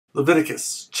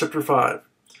Leviticus chapter 5.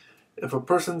 If a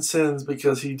person sins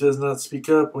because he does not speak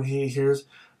up when he hears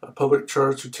a public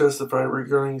charge to testify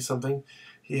regarding something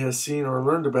he has seen or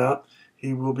learned about,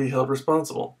 he will be held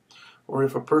responsible. Or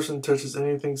if a person touches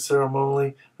anything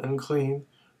ceremonially unclean,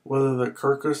 whether the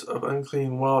carcass of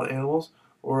unclean wild animals,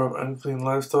 or of unclean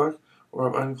livestock, or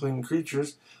of unclean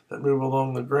creatures that move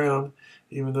along the ground,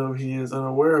 even though he is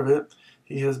unaware of it,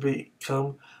 he has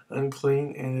become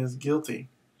unclean and is guilty.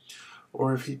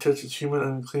 Or if he touches human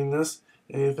uncleanness,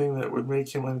 anything that would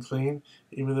make him unclean,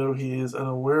 even though he is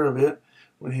unaware of it,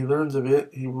 when he learns of it,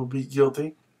 he will be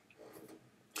guilty.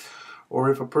 Or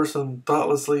if a person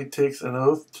thoughtlessly takes an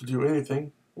oath to do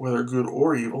anything, whether good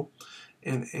or evil,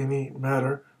 in any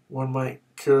matter one might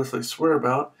carelessly swear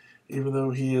about, even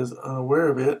though he is unaware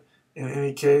of it, in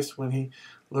any case, when he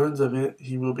learns of it,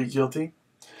 he will be guilty.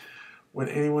 When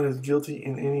anyone is guilty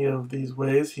in any of these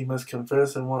ways, he must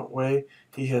confess in what way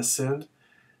he has sinned,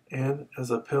 and as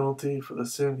a penalty for the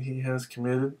sin he has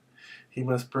committed, he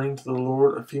must bring to the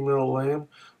Lord a female lamb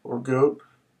or goat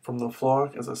from the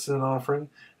flock as a sin offering,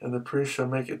 and the priest shall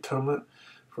make atonement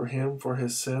for him for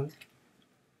his sin.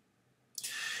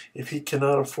 If he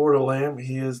cannot afford a lamb,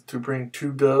 he is to bring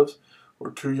 2 doves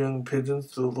or 2 young pigeons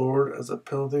to the Lord as a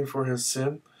penalty for his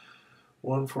sin,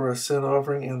 one for a sin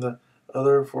offering and the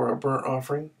other for a burnt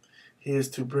offering. He is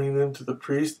to bring them to the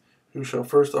priest, who shall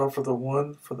first offer the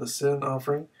one for the sin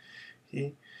offering.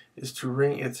 He is to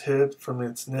wring its head from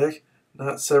its neck,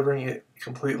 not severing it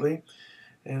completely,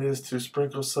 and is to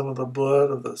sprinkle some of the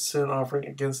blood of the sin offering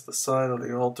against the side of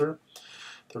the altar.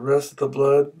 The rest of the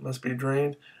blood must be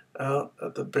drained out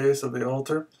at the base of the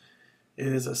altar. It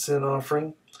is a sin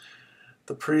offering.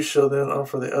 The priest shall then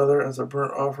offer the other as a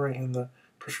burnt offering in the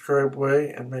prescribed way,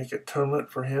 and make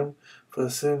atonement for him for the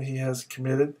sin he has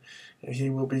committed, and he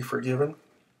will be forgiven.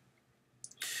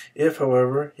 If,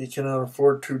 however, he cannot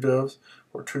afford 2 doves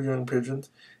or 2 young pigeons,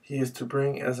 he is to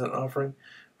bring as an offering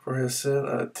for his sin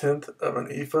 1/10 of an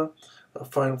ephah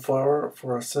of fine flour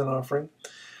for a sin offering.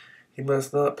 He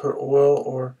must not put oil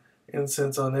or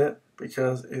incense on it,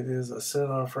 because it is a sin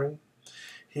offering.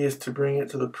 He is to bring it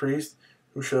to the priest,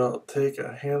 who shall take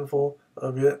a handful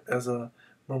of it as a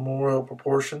memorial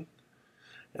proportion,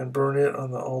 and burn it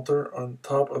on the altar on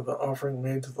top of the offering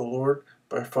made to the Lord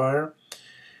by fire.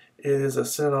 It is a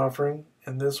sin offering.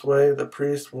 In this way, the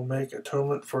priest will make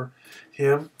atonement for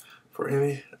him for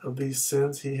any of these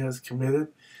sins he has committed,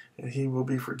 and he will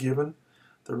be forgiven.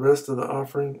 The rest of the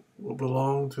offering will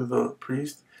belong to the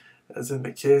priest, as in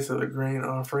the case of the grain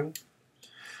offering.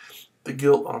 The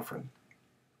guilt offering.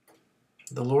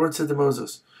 The Lord said to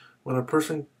Moses, when a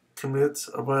person commits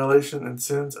a violation and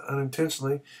sins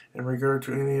unintentionally in regard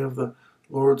to any of the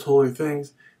Lord's holy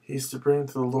things, he is to bring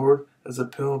to the Lord as a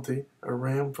penalty a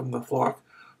ram from the flock,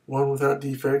 one without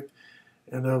defect,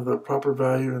 and of the proper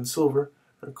value in silver,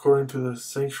 according to the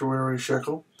sanctuary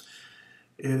shekel.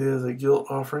 It is a guilt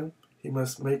offering. He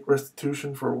must make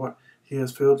restitution for what he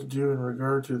has failed to do in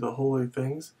regard to the holy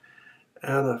things.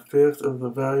 Add 1/5 of the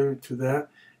value to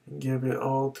that, and give it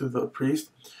all to the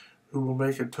priest, who will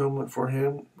make atonement for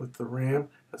him with the ram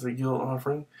as a guilt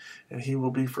offering, and he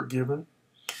will be forgiven.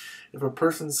 If a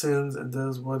person sins and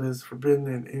does what is forbidden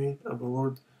in any of the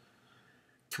Lord's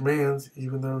commands,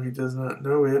 even though he does not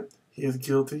know it, he is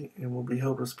guilty and will be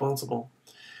held responsible.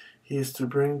 He is to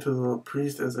bring to the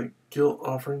priest as a guilt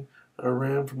offering a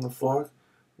ram from the flock,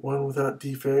 one without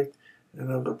defect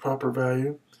and of the proper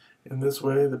value. In this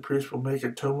way, the priest will make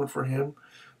atonement for him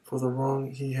for the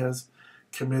wrong he has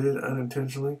committed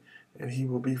unintentionally, and he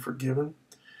will be forgiven.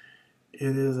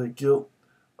 It is a guilt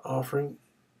offering.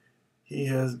 He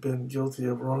has been guilty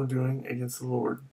of wrongdoing against the Lord.